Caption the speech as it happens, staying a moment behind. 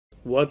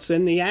What's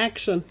in the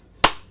action?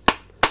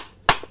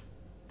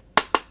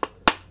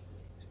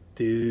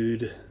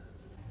 Dude.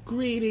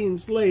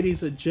 Greetings,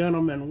 ladies and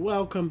gentlemen.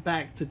 Welcome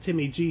back to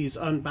Timmy G's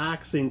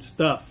Unboxing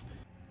Stuff.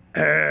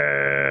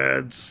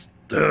 And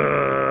Stuff.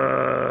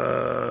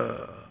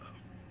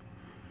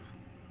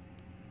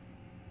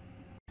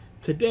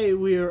 Today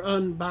we are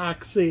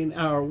unboxing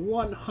our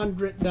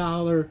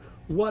 $100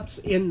 What's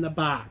in the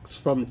Box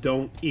from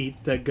Don't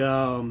Eat the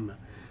Gum.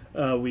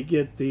 We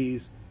get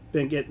these,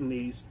 been getting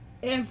these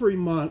every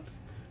month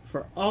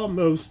for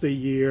almost a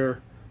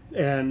year,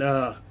 and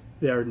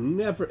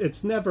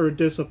it's never a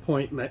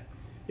disappointment.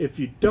 If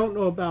you don't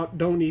know about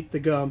Don't Eat the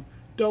Gum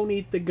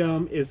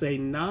is a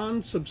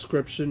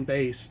non-subscription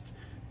based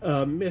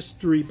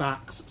mystery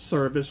box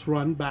service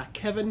run by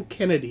Kevin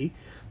Kennedy.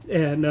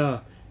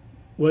 And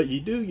what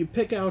you do, you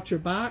pick out your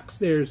box.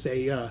 There's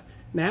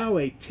now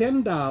a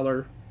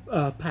 $10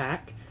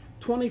 pack,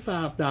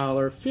 $25,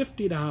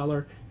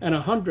 $50, and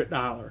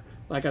 $100.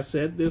 Like I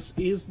said, this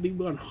is the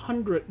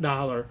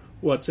 $100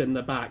 What's in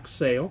the Box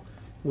sale.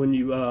 When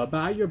you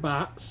buy your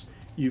box,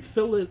 you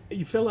fill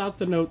out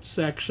the notes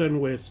section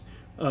with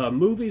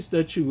movies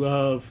that you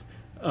love,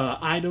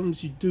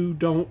 items you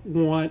don't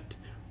want.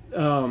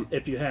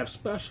 If you have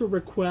special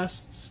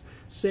requests,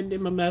 send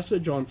him a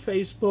message on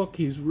Facebook.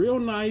 He's real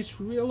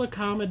nice, real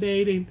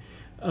accommodating,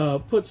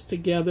 puts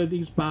together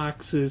these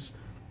boxes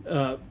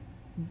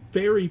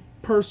very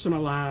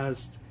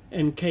personalized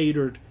and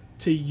catered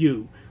to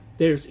you.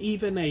 There's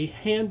even a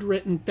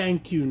handwritten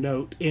thank you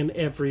note in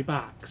every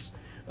box.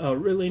 A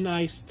really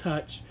nice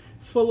touch,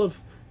 full of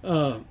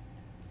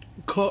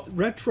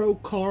retro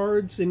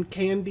cards and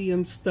candy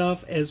and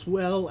stuff, as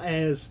well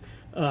as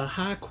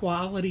high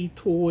quality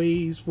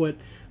toys.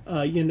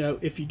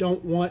 If you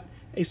don't want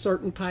a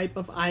certain type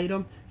of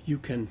item, you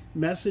can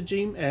message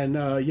him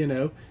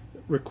and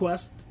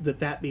request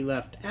that be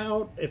left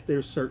out. If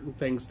there's certain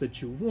things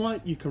that you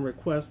want, you can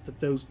request that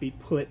those be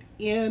put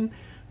in.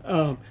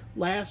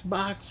 Last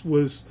box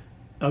was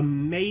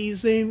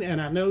amazing,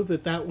 and I know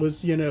that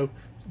was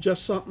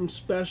just something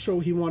special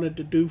he wanted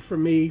to do for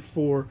me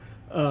for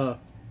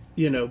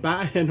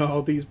buying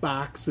all these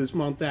boxes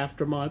month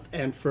after month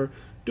and for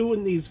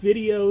doing these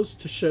videos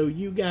to show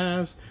you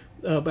guys.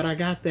 But I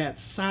got that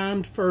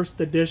signed first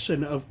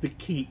edition of The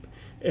Keep,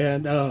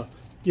 and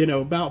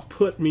about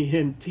put me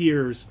in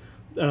tears.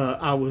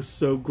 I was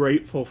so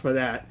grateful for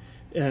that,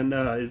 and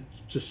it's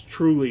just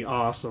truly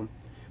awesome.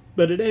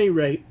 But at any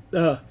rate,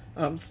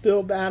 I'm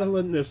still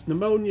battling this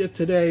pneumonia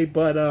today,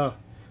 but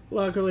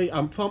luckily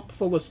I'm pumped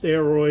full of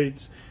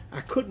steroids.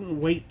 I couldn't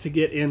wait to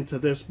get into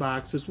this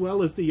box as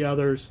well as the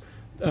others.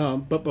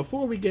 But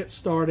before we get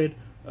started,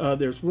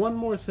 there's one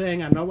more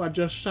thing. I know I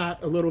just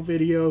shot a little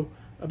video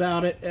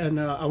about it, and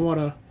I want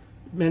to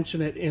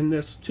mention it in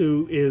this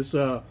too. Is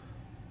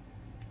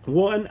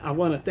one, I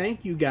want to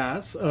thank you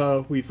guys.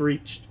 We've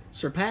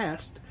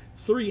surpassed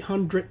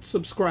 300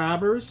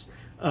 subscribers,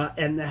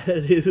 and that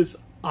is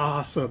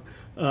awesome.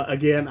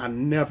 Again, I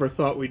never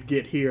thought we'd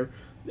get here.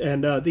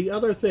 And the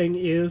other thing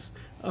is,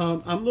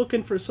 I'm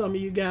looking for some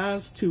of you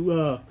guys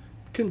to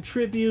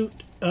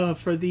contribute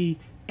for the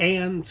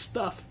and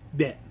stuff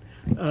bit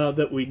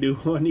that we do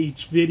on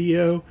each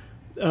video.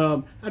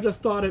 I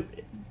just thought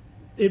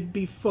it'd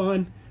be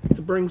fun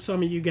to bring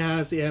some of you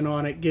guys in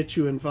on it, get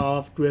you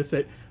involved with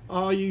it.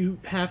 All you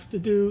have to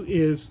do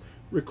is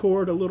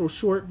record a little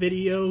short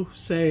video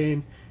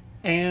saying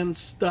and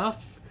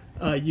stuff.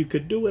 You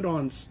could do it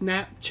on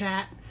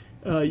Snapchat.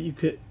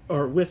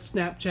 Or with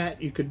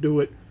Snapchat, you could do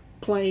it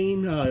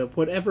plain,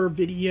 whatever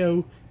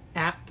video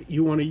app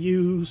you want to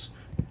use.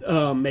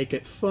 Make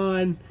it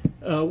fun,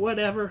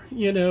 whatever,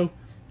 and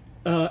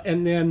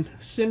then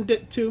send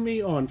it to me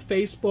on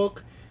Facebook.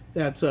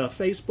 That's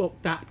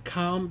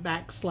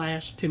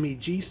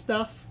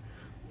facebook.com/TimmyGstuff,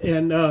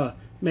 and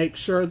make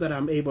sure that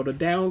I'm able to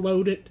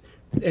download it,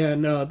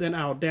 and then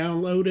I'll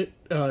download it,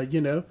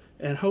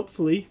 and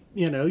hopefully,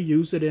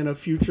 use it in a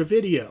future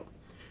video.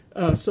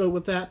 So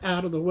with that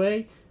out of the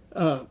way,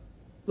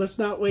 let's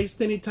not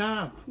waste any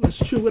time. Let's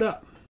chew it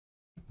up.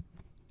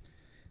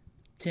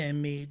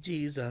 Timmy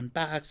G's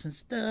unboxing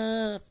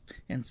stuff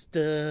and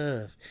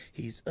stuff.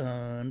 He's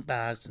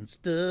unboxing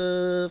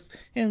stuff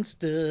and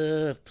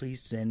stuff.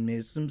 Please send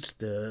me some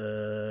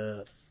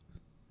stuff.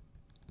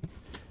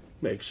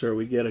 Make sure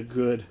we get a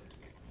good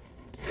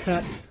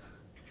cut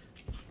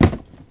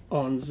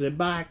on the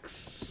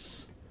box.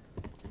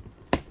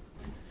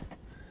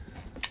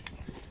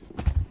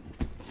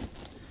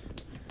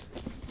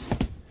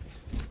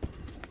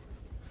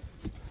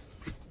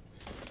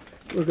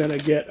 We're gonna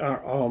get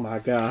our, oh my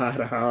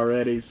God, I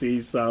already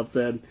see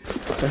something.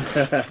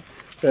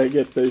 Gotta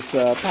get this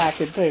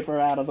packing paper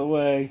out of the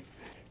way.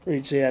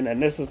 Reach in,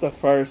 and this is the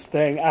first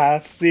thing I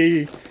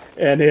see,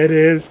 and it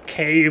is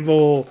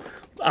cable.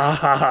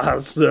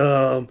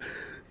 Awesome.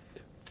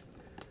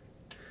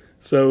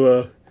 So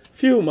a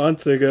few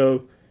months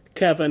ago,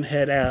 Kevin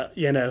had,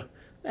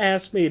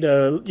 asked me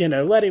to,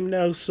 let him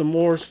know some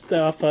more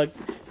stuff,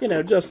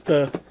 just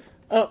a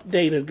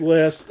updated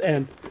list,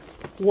 and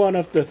one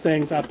of the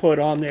things I put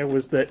on there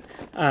was that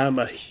I'm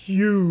a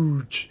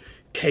huge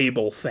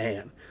Cable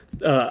fan.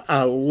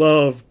 I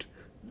loved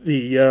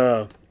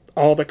the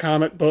all the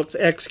comic books.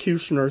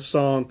 Executioner's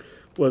Song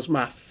was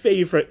my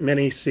favorite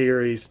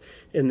miniseries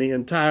in the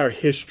entire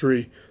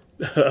history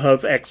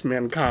of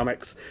X-Men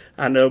comics.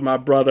 I know my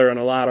brother and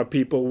a lot of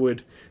people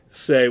would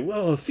say,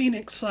 well, the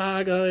Phoenix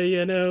Saga,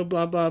 you know,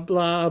 blah, blah,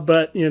 blah.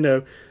 But, you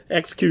know,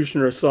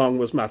 Executioner's Song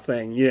was my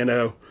thing, you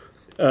know.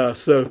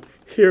 So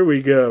here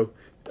we go.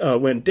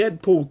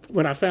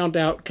 When I found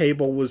out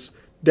Cable was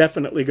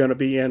definitely going to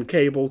be in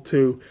Cable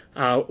 2,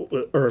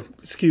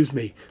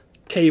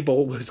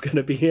 Cable was going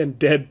to be in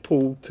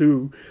Deadpool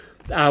 2,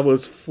 I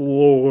was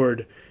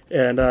floored.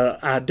 And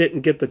I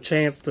didn't get the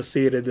chance to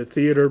see it at the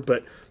theater,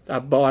 but I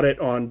bought it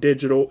on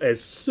digital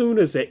as soon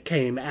as it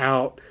came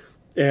out.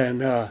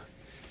 And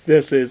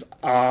this is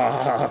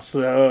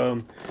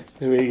awesome.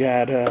 We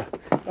got,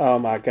 oh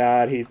my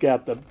God, he's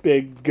got the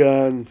big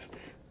guns,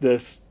 the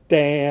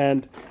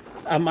stand.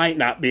 I might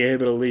not be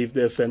able to leave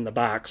this in the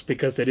box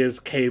because it is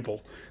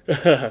Cable.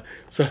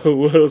 So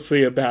we'll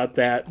see about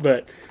that,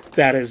 but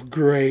that is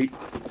great.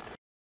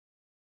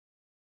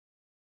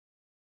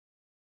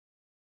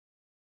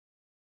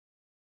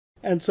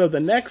 And so the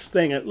next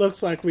thing, it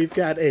looks like we've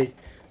got a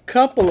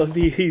couple of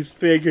these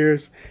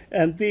figures,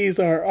 and these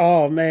are,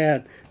 oh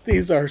man,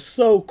 these are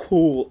so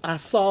cool. I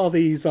saw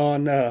these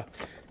on, I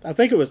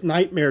think it was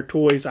Nightmare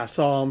Toys. I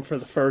saw them for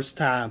the first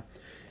time,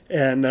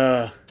 and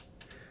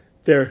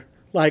they're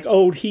like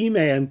old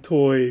He-Man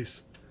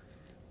toys,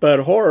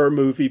 but horror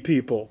movie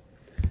people.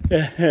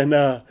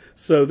 And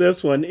so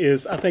this one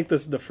is, I think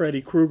this is the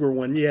Freddy Krueger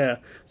one, yeah.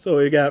 So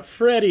we got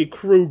Freddy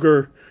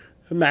Krueger,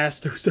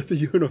 Masters of the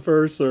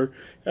Universe, or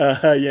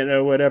you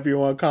know, whatever you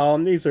want to call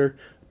them. These are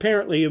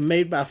apparently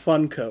made by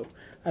Funko.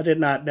 I did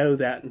not know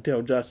that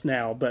until just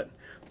now, but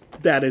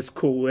that is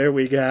cool. There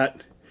we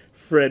got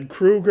Fred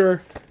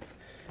Krueger,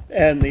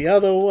 and the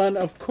other one,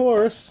 of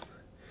course,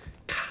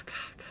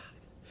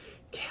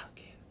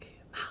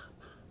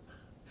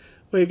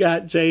 we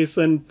got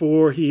Jason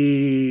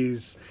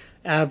Voorhees.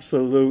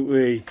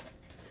 Absolutely.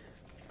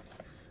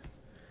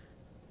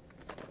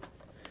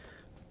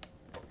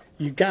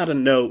 You gotta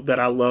know that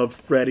I love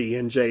Freddy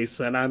and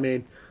Jason. I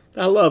mean,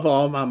 I love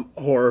all my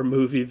horror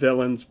movie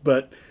villains,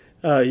 but,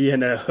 you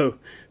know,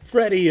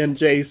 Freddy and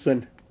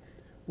Jason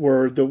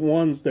were the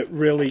ones that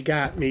really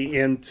got me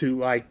into,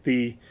 like,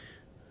 the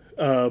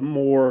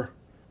more,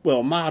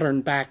 well,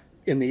 modern, back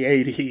in the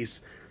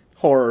 80s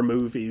horror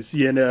movies,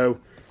 you know.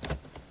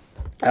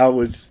 I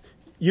was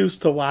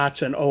used to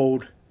watching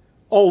old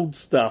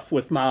stuff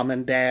with Mom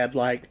and Dad,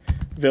 like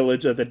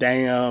Village of the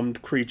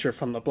Damned, Creature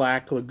from the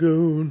Black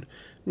Lagoon,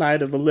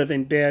 Night of the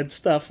Living Dead,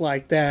 stuff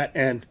like that,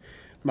 and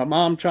my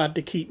mom tried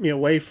to keep me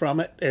away from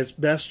it as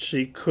best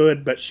she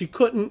could, but she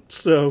couldn't,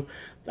 so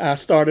I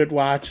started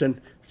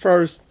watching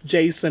first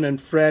Jason and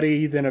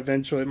Freddy, then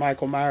eventually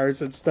Michael Myers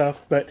and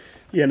stuff, but,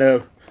 you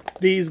know,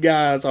 these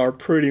guys are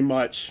pretty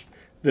much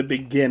the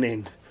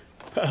beginning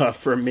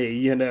for me,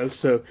 you know,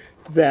 so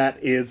that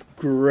is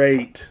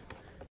great.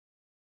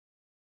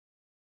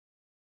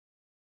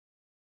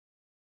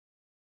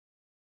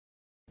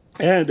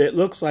 And it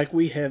looks like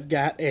we have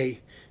got a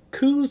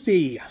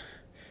koozie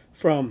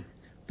from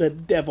The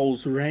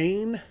Devil's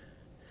Reign.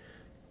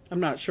 I'm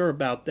not sure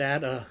about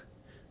that.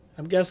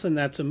 I'm guessing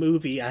that's a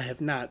movie. I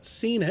have not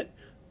seen it,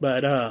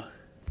 but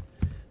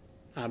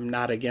I'm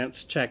not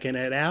against checking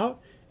it out.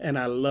 And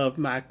I love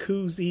my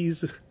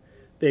koozies.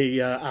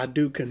 I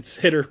do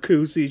consider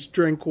koozies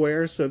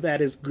drinkware, so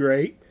that is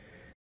great.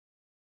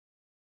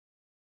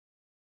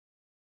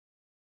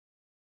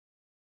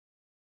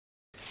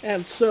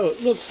 And so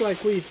it looks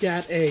like we've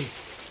got a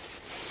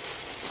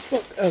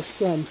book of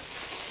some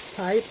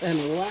type, and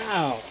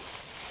wow,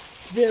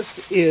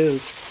 this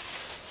is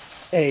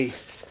a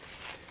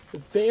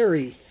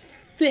very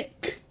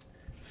thick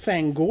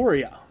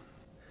Fangoria.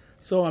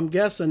 So I'm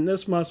guessing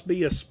this must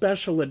be a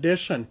special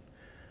edition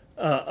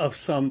of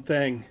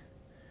something.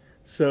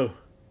 So,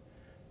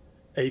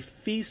 a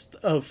feast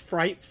of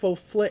frightful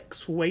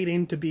flicks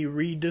waiting to be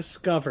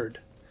rediscovered.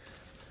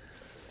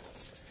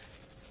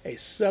 A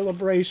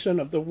celebration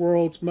of the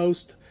world's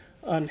most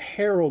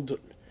unheralded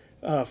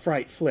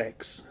fright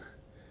flicks.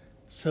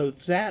 So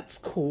that's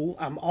cool.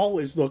 I'm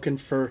always looking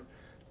for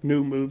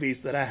new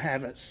movies that I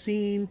haven't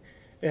seen.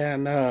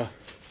 And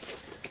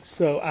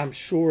so I'm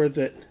sure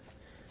that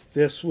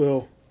this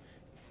will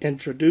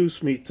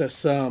introduce me to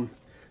some.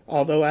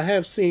 Although I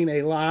have seen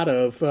a lot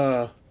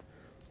of,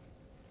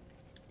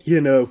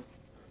 you know,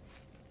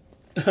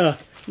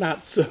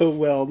 not so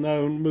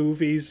well-known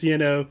movies, you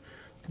know,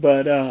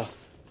 but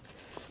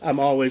I'm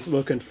always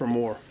looking for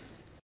more.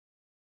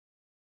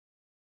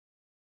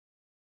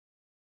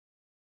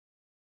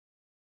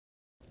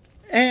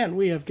 And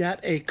we have got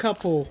a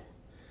couple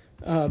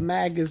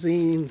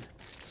magazine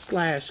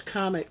 /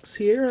 comics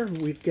here.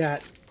 We've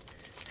got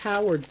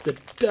Howard the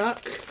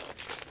Duck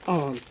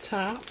on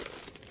top.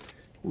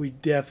 We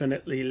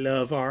definitely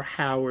love our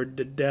Howard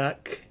the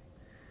Duck.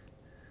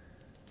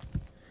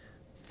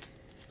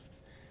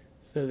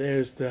 So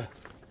there's the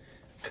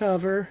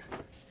cover.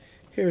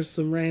 Here's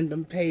some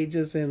random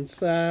pages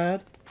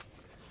inside.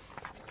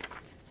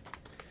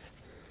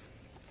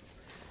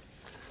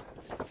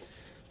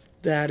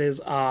 That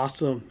is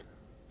awesome.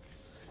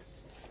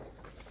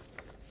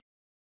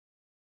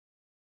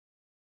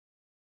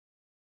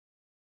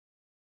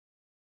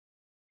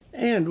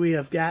 And we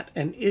have got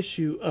an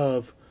issue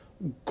of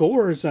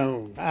Gore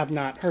Zone. I've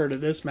not heard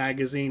of this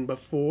magazine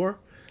before,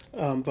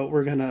 but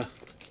we're going to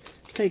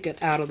take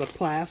it out of the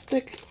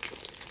plastic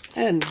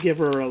and give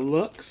her a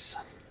looks.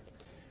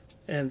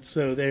 And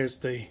so there's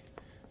the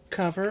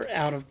cover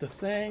out of the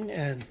thing,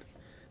 and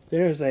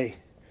there's a,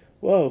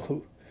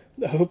 whoa,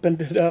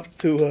 opened it up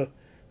to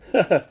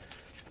a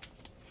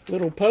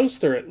little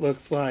poster, it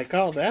looks like.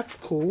 Oh, that's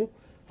cool.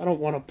 I don't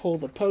want to pull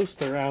the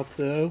poster out,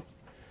 though.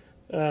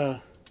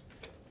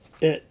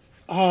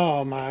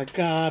 Oh my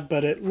God,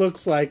 but it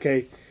looks like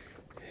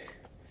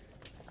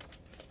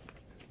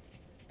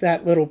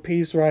that little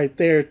piece right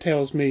there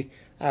tells me,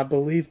 I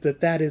believe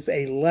that is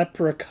a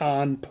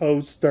Leprechaun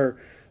poster.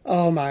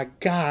 Oh my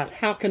God,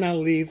 how can I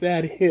leave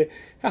that in?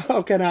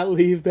 How can I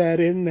leave that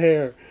in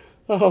there?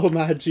 Oh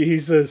my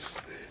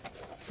Jesus.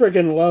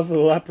 Friggin' love the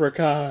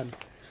Leprechaun.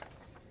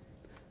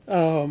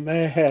 Oh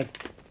man.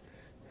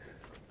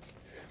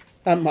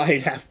 I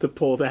might have to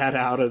pull that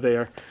out of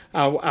there.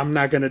 I'm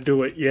not going to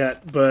do it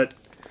yet, but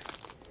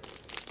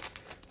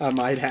I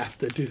might have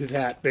to do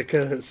that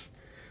because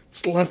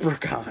it's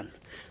Leprechaun.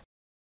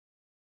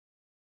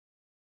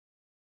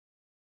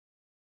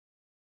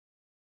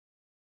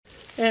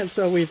 And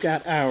so we've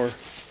got our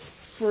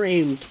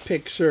framed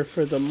picture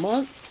for the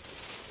month.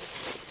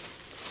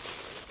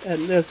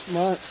 And this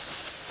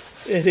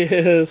month it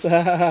is,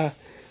 oh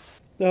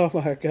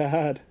my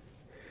God.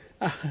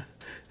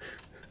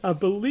 I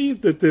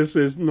believe that this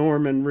is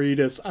Norman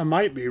Reedus. I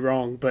might be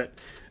wrong, but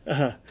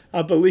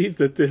I believe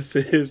that this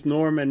is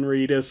Norman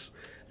Reedus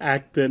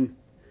acting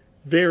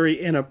very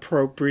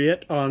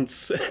inappropriate on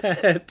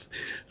set.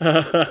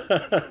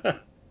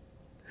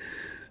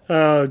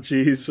 Oh,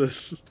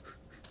 Jesus.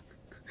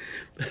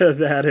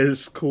 That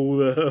is cool,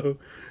 though.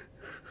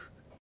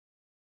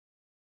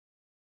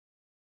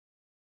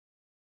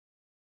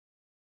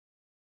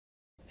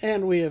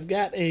 And we have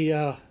got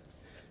a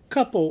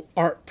couple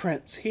art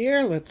prints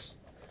here. Let's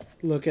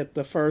look at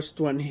the first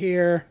one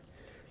here.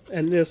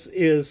 And this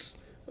is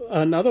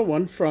another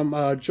one from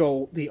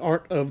Joel, The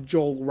Art of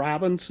Joel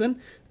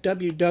Robinson,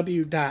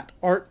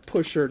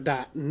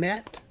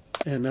 www.artpusher.net.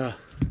 And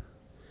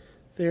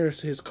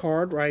there's his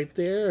card right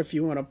there if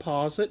you want to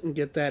pause it and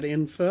get that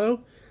info.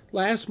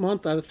 Last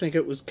month, I think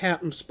it was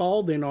Captain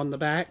Spaulding on the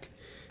back.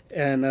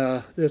 And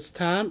this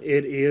time,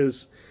 it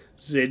is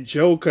the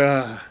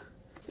Joker.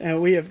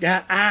 And we have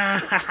got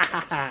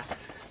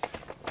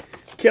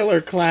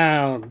Killer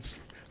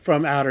Clowns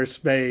from Outer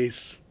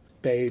Space.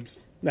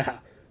 Babes. Nah.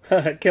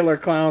 Killer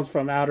Clowns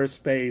from Outer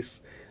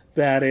Space.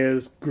 That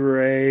is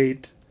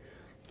great.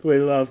 We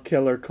love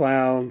Killer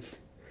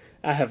Clowns.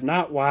 I have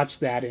not watched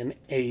that in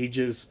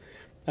ages.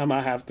 I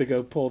might have to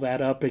go pull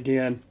that up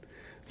again.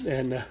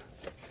 And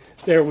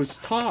there was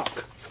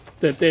talk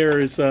that there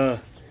is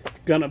gonna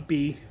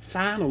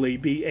finally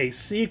be a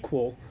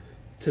sequel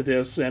to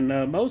this, and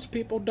most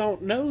people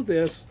don't know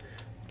this,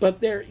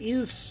 but there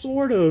is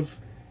sort of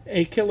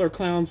a Killer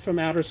Clowns from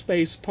Outer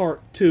Space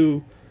Part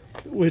 2,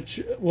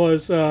 which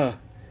was I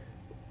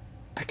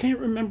can't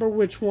remember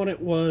which one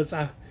it was.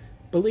 I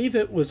believe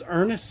it was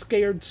Ernest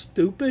Scared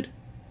Stupid.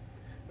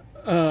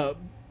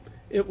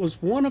 It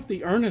was one of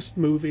the Ernest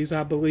movies,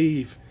 I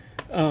believe,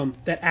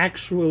 that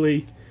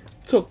actually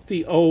took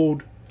the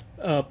old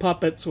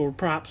puppets or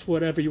props,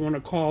 whatever you want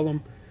to call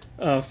them,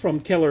 from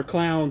Killer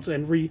Clowns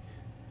and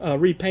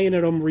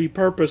repainted them,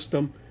 repurposed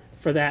them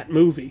for that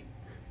movie.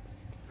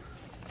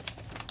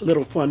 A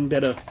little fun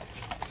bit of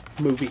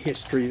movie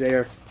history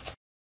there.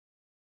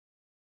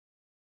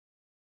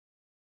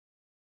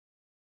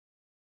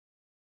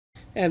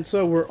 And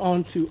so we're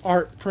on to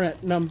art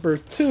print number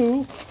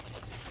 2.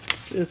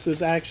 This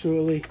is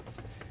actually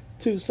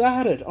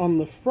two-sided. On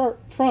the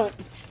front,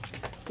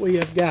 we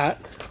have got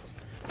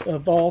the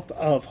Vault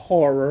of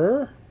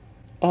Horror.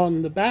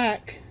 On the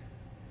back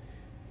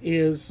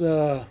is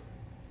a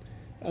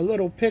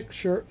little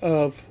picture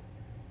of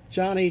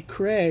Johnny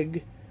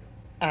Craig.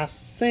 I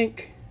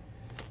think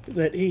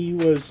that he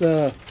was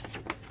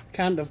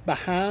kind of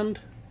behind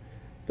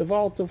the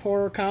Vault of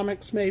Horror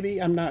comics,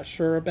 maybe. I'm not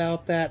sure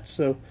about that,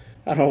 so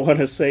I don't want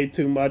to say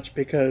too much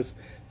because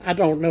I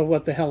don't know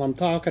what the hell I'm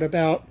talking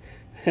about,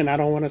 and I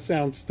don't want to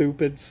sound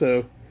stupid,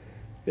 so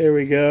there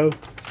we go.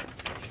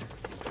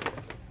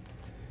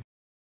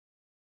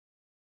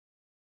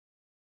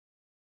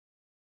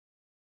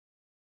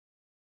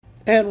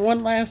 And one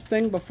last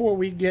thing before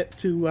we get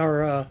to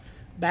our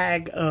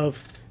bag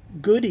of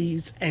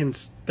goodies and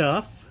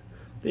stuff.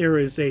 There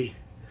is a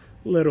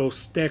little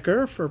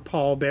sticker for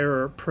Paul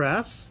Bearer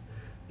Press.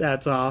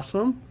 That's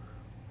awesome.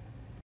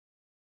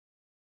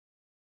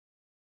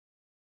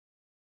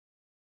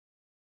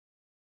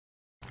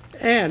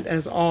 And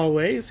as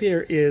always,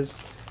 here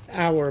is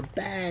our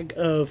bag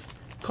of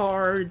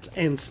cards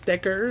and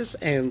stickers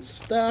and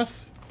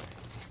stuff.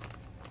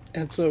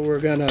 And so we're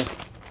gonna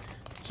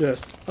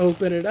just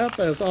open it up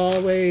as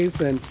always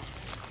and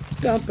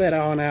dump it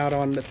on out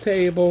on the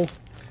table.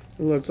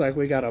 It looks like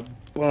we got a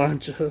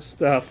bunch of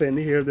stuff in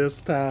here this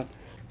time.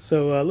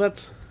 So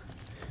let's,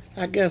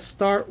 I guess,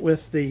 start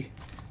with the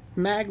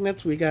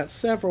magnets. We got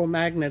several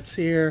magnets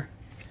here.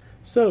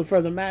 So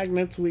for the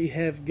magnets we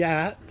have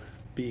got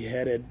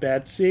Beheaded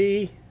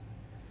Betsy,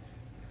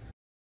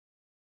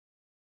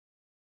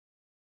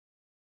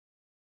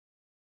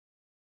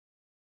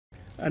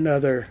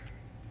 another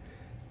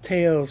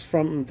Tales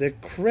from the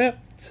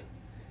Crypt,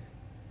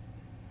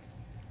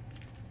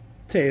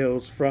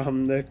 Tales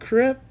from the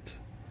Crypt,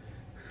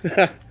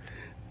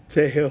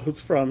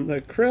 Tales from the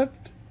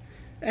Crypt,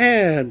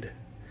 and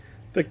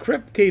the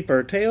Crypt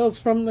Keeper, Tales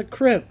from the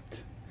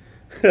Crypt.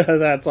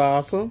 That's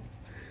awesome.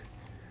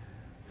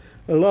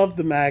 I love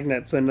the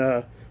magnets,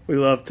 and we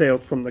love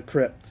Tales from the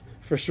Crypt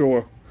for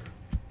sure.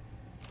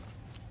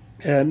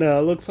 And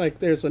looks like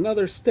there's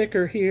another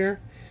sticker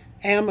here.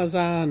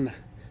 Amazon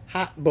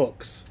Hot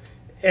Books.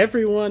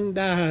 Everyone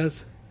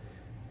dies.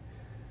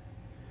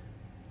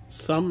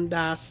 Some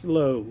die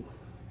slow.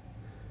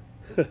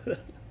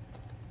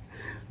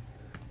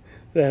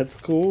 That's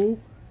cool.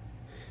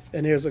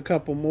 And here's a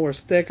couple more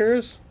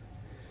stickers.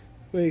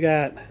 We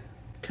got,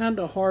 kind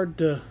of hard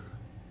to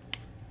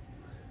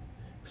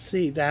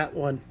see that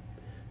one.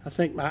 I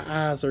think my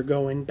eyes are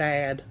going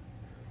bad.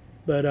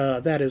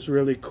 But that is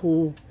really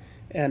cool.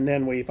 And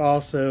then we've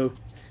also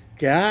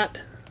got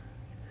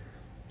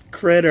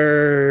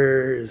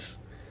critters.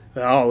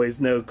 I always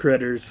know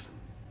critters.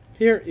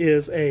 Here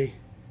is a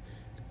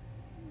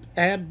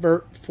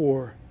advert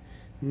for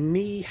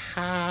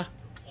knee-high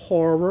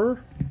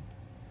horror.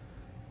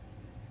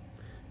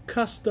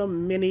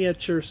 Custom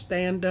miniature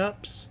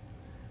stand-ups.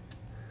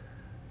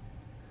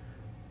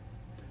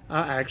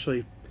 I'm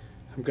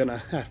gonna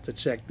have to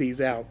check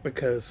these out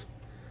because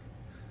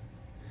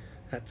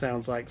that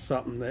sounds like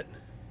something that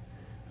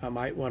I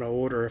might want to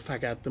order if I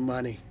got the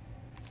money.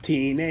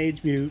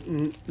 Teenage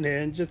Mutant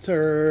Ninja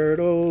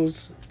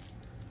Turtles.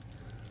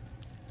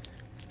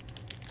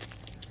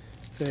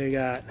 They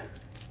got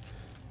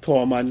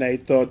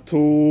Terminator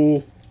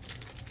 2.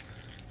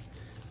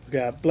 We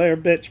got Blair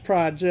Bitch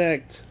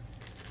Project.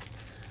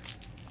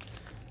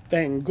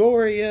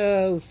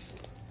 Bangorias.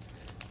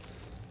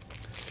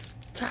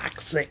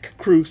 Toxic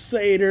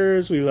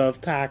Crusaders. We love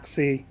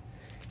Toxie.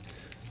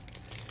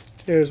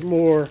 There's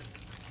more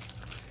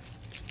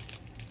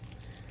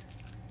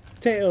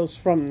Tales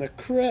from the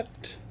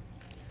Crypt.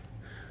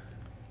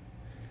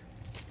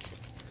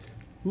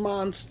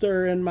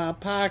 Monster in My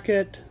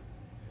Pocket.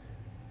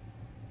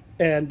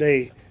 And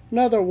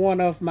another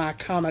one of my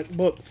comic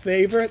book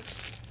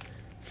favorites,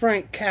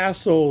 Frank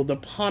Castle, the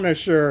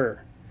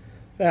Punisher.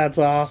 That's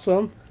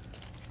awesome.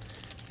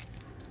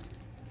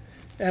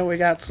 And we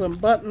got some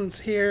buttons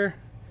here.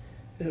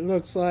 It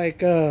looks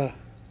like Arnold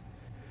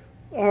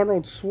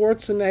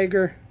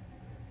Schwarzenegger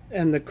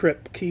and the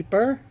Crypt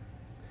Keeper.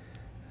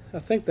 I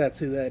think that's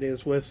who that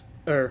is with,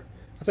 or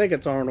I think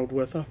it's Arnold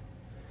with him.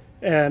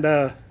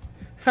 And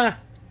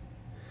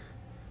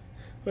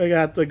we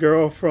got the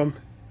girlfriend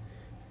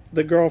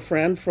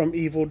from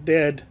Evil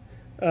Dead.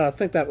 I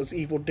think that was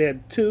Evil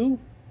Dead 2.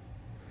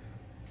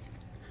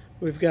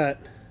 We've got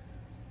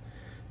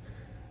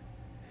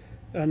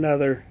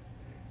another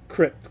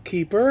Crypt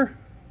Keeper.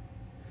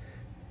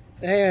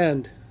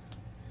 And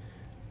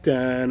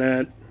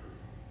dun-it,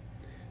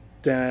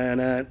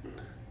 dun-it,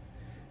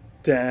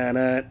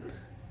 dun-it,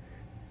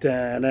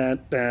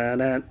 dun-it,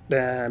 dun-it,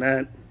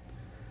 dun-it.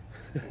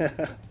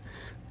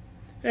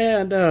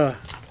 And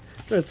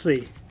let's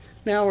see.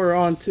 Now we're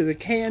on to the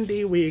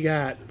candy. We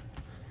got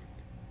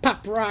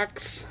Pop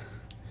Rocks.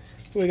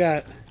 We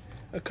got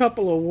a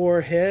couple of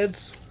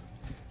warheads.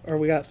 Or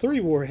we got 3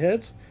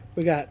 warheads.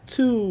 We got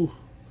 2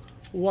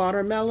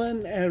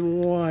 watermelon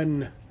and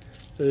 1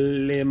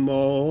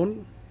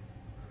 lemon.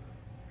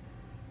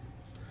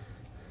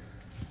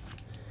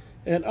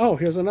 And oh,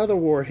 here's another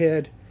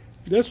warhead.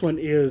 This one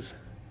is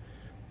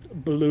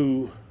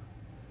blue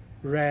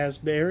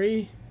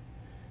raspberry.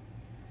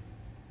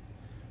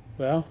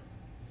 Well,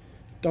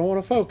 don't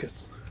want to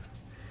focus.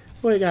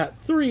 We got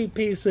 3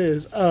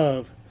 pieces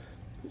of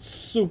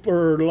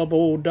super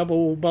double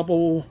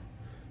bubble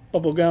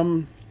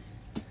gum.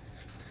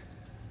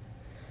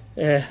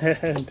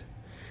 And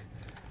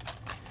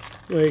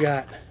we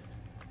got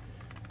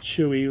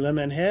chewy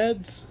lemon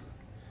heads.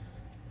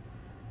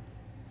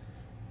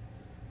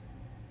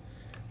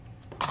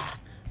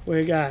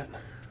 We got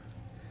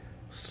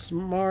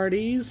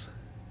Smarties.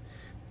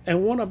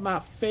 And one of my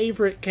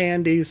favorite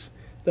candies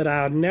that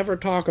I never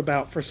talk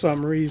about for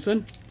some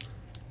reason,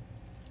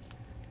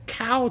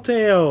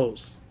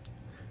 Cowtails.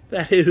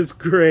 That is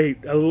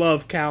great. I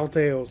love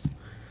Cowtails.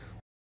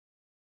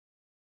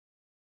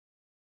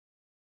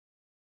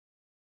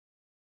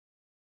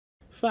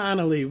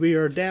 Finally, we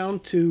are down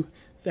to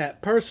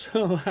that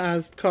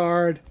personalized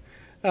card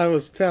I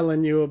was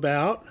telling you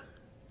about.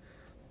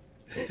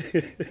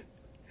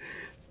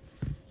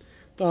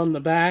 On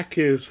the back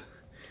is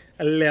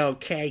a little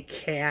K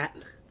cat.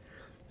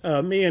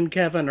 Me and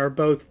Kevin are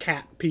both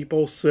cat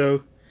people,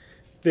 so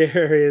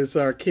there is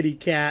our kitty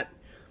cat.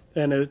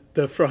 And at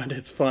the front,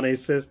 it's funny. It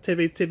says,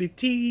 Timmy, Timmy,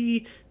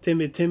 Tee,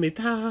 Timmy, Timmy,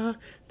 Ta,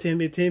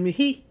 Timmy, Timmy,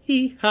 Hee,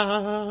 Hee,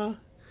 Ha.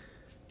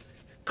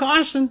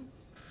 Caution!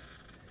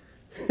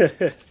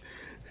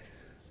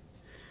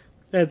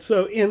 And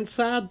so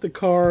inside the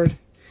card,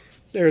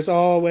 there's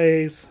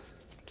always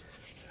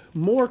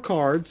more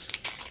cards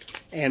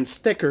and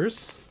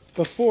stickers.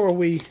 Before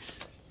we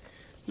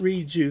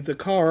read you the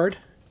card,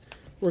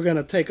 we're going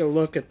to take a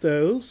look at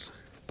those.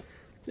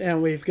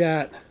 And we've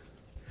got,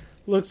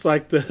 looks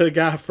like the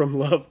guy from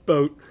Love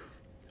Boat,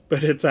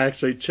 but it's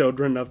actually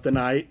Children of the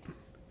Night.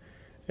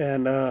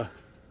 And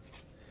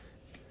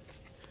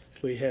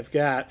we have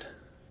got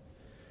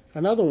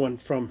another one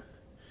from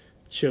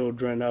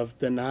Children of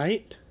the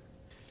Night.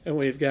 And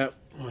we've got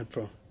one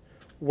from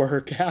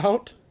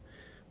Workout.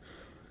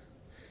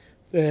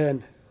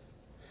 Then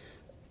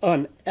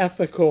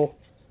Unethical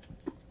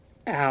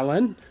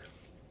Alan.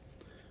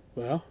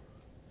 Well,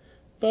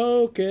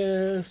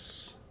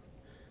 focus.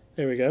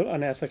 There we go.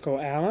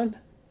 Unethical Alan.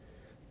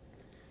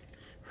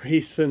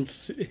 Reese and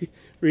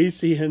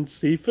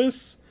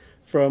Cephas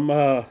from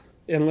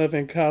In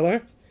Living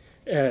Color.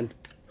 And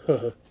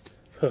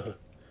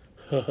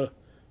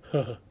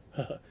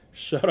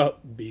shut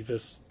up,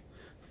 Beavis.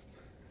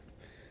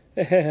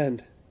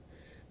 And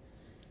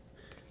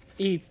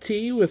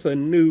E.T. with a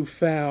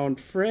newfound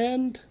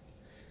friend.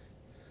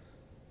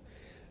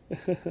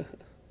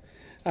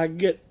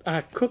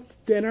 I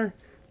cooked dinner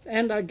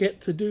and I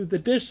get to do the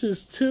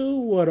dishes too.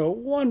 What a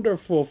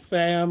wonderful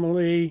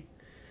family.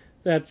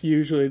 That's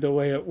usually the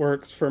way it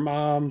works for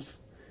moms.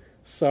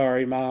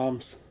 Sorry,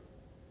 moms.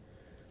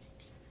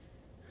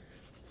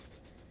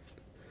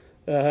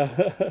 We've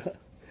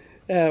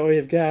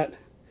got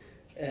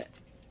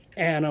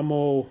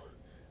Animal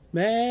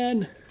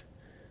Man.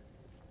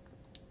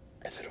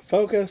 If it'll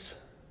focus.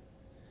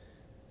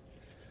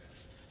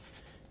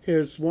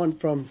 Here's one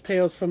from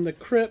Tales from the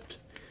Crypt.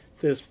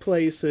 This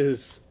place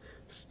is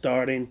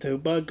starting to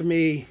bug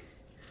me.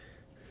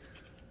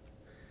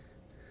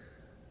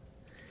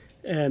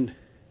 And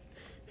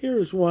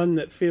here's one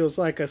that feels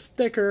like a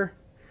sticker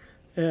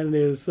and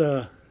is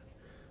a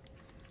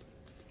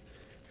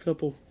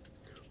couple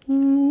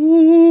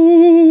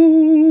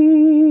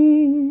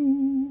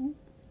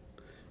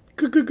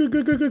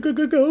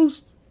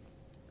ghost.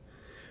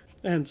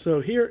 And so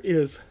here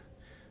is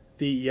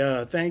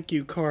the thank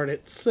you card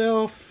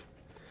itself,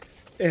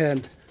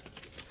 and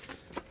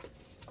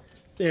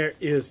there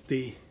is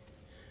the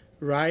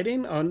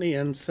writing on the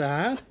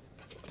inside.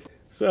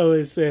 So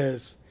it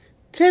says,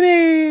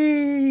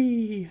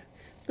 Timmy,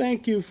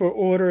 thank you for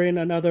ordering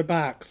another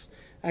box.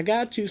 I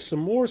got you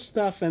some more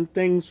stuff and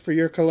things for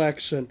your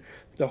collection.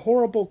 The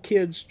Horrible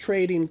Kids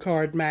trading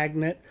card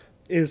magnet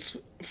is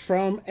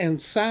from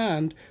and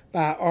signed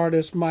by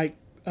artist Mike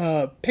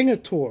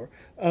Pingator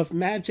of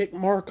Magic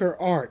Marker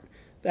Art.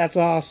 That's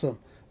awesome.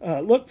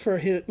 Look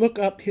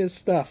up his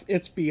stuff.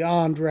 It's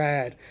beyond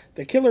rad.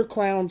 The Killer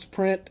Clowns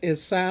print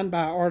is signed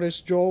by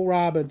artist Joel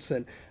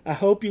Robinson. I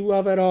hope you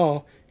love it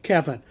all,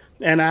 Kevin.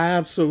 And I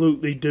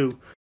absolutely do.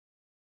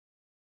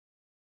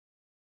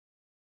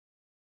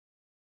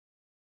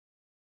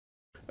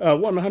 Uh,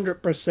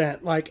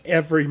 100%, like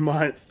every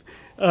month.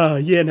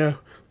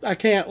 I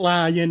can't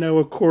lie,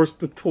 of course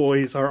the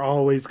toys are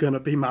always going to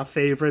be my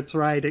favorites,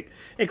 right?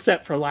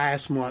 Except for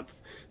last month.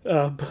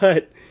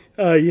 But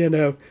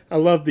I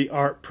love the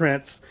art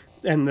prints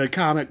and the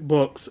comic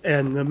books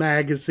and the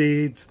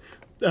magazines.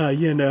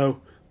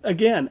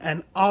 Again,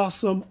 an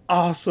awesome,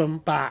 awesome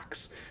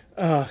box.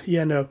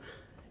 You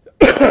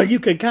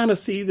can kind of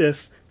see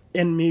this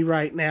in me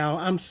right now.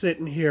 I'm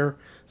sitting here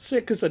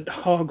sick as a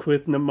dog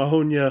with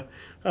pneumonia,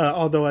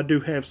 although I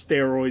do have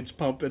steroids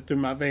pumping through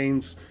my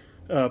veins,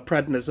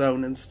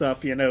 prednisone and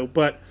stuff,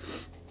 but,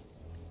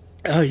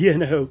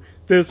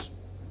 this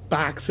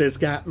box has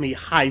got me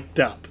hyped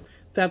up.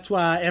 That's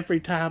why every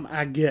time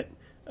I get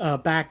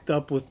backed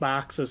up with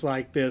boxes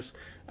like this,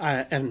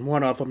 and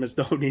one of them is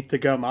Don't Eat the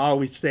Gum, I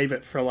always save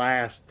it for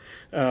last,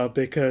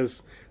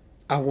 because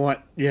I want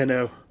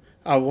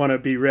to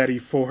be ready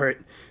for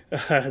it.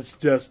 It's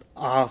just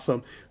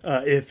awesome.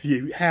 If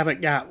you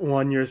haven't got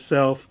one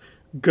yourself,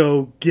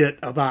 go get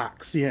a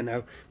box,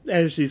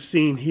 As you've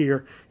seen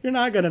here, you're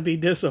not going to be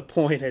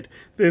disappointed.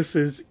 This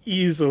is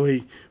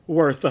easily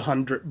worth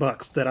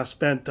 $100 that I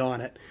spent on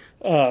it.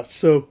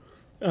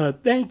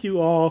 Thank you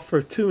all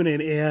for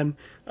tuning in.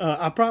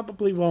 I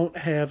probably won't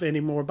have any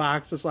more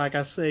boxes, like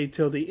I say,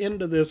 till the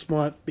end of this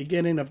month,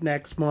 beginning of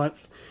next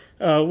month,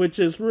 which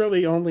is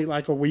really only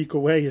like a week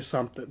away or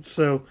something.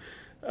 So,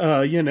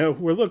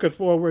 we're looking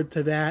forward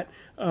to that.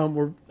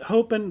 We're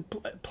hoping,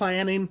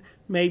 planning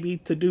maybe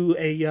to do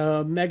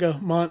a mega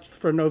month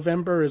for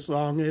November as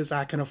long as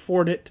I can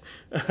afford it.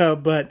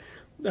 But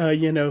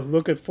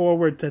looking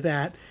forward to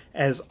that.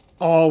 As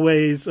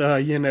always,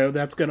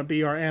 that's going to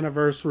be our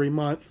anniversary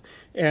month.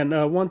 And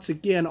once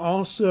again,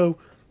 also,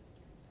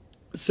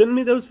 send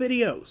me those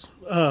videos.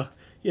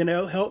 You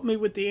know, help me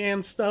with the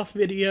and stuff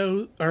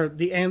video, or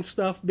the and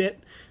stuff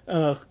bit.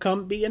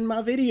 Come be in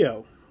my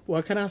video.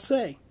 What can I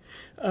say?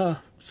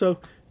 So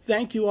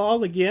thank you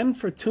all again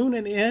for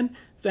tuning in.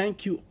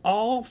 Thank you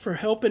all for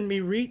helping me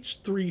reach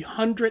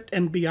 300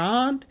 and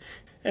beyond.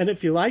 And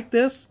if you like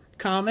this,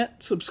 comment,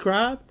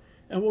 subscribe,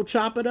 and we'll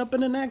chop it up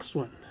in the next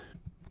one.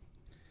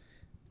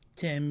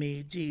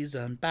 Timmy G's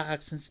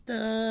unboxing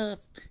stuff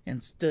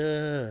and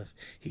stuff.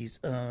 He's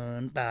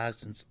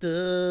unboxing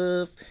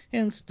stuff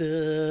and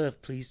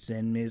stuff. Please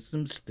send me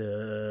some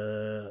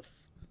stuff.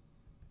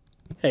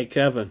 Hey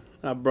Kevin,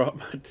 I brought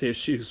my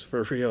tissues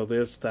for real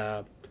this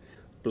time.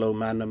 Blow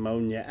my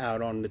pneumonia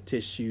out on the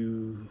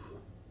tissue.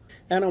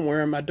 And I'm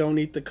wearing my Don't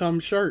Eat the Cum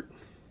shirt.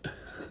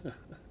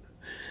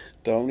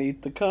 Don't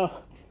eat the cum.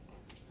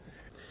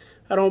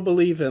 I don't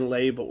believe in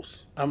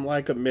labels. I'm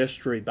like a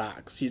mystery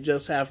box. You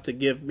just have to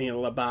give me a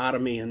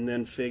lobotomy and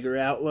then figure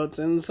out what's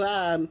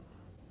inside.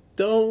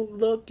 Don't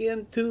look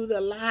into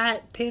the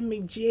light,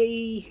 Timmy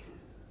G.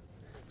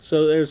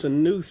 So there's a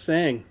new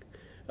thing.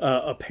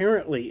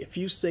 Apparently, if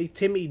you say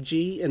Timmy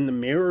G in the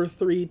mirror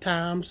 3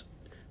 times,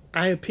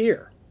 I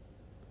appear.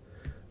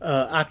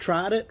 I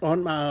tried it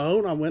on my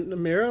own. I went in the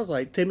mirror. I was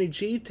like, Timmy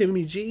G,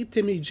 Timmy G,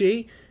 Timmy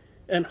G.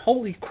 And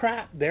holy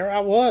crap, there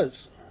I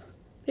was.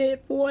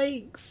 It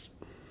works.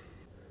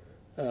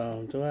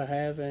 Do I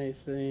have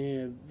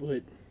anything?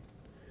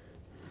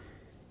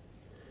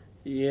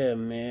 Yeah,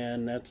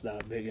 man, that's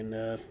not big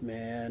enough,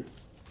 man.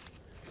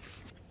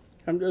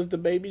 I'm just a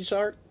baby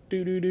shark.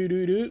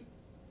 Do-do-do-do-do.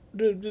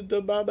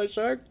 The Baba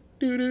Shark.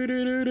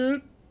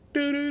 Do-do-do-do-do.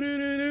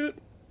 Do-do-do-do-do.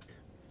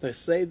 They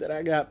say that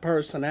I got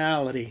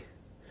personality,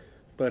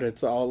 but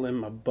it's all in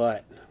my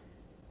butt.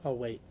 Oh,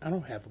 wait, I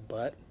don't have a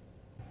butt.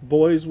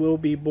 Boys will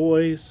be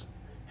boys.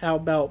 How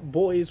about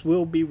boys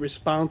will be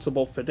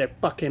responsible for their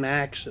fucking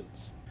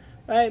actions?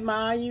 Hey,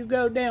 Ma, you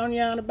go down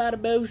yonder by the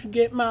bush and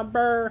get my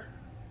burr.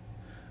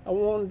 I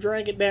want to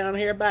drink it down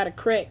here by the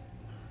creek.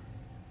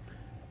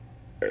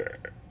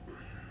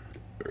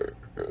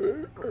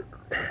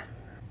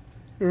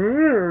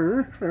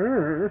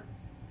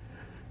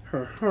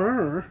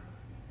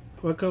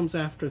 What comes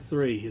after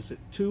 3? Is it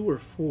 2 or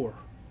 4?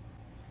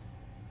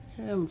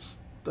 And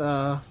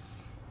stuff.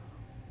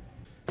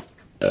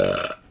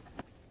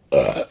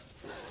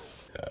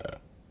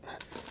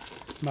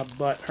 My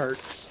butt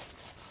hurts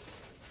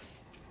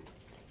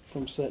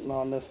from sitting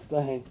on this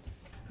thing.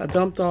 I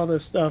dumped all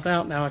this stuff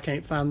out. Now I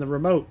can't find the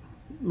remote.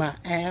 My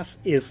ass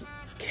is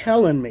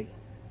killing me.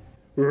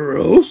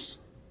 Gross.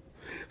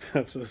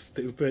 I'm so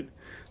stupid.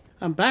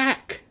 I'm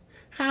back.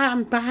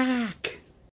 I'm back.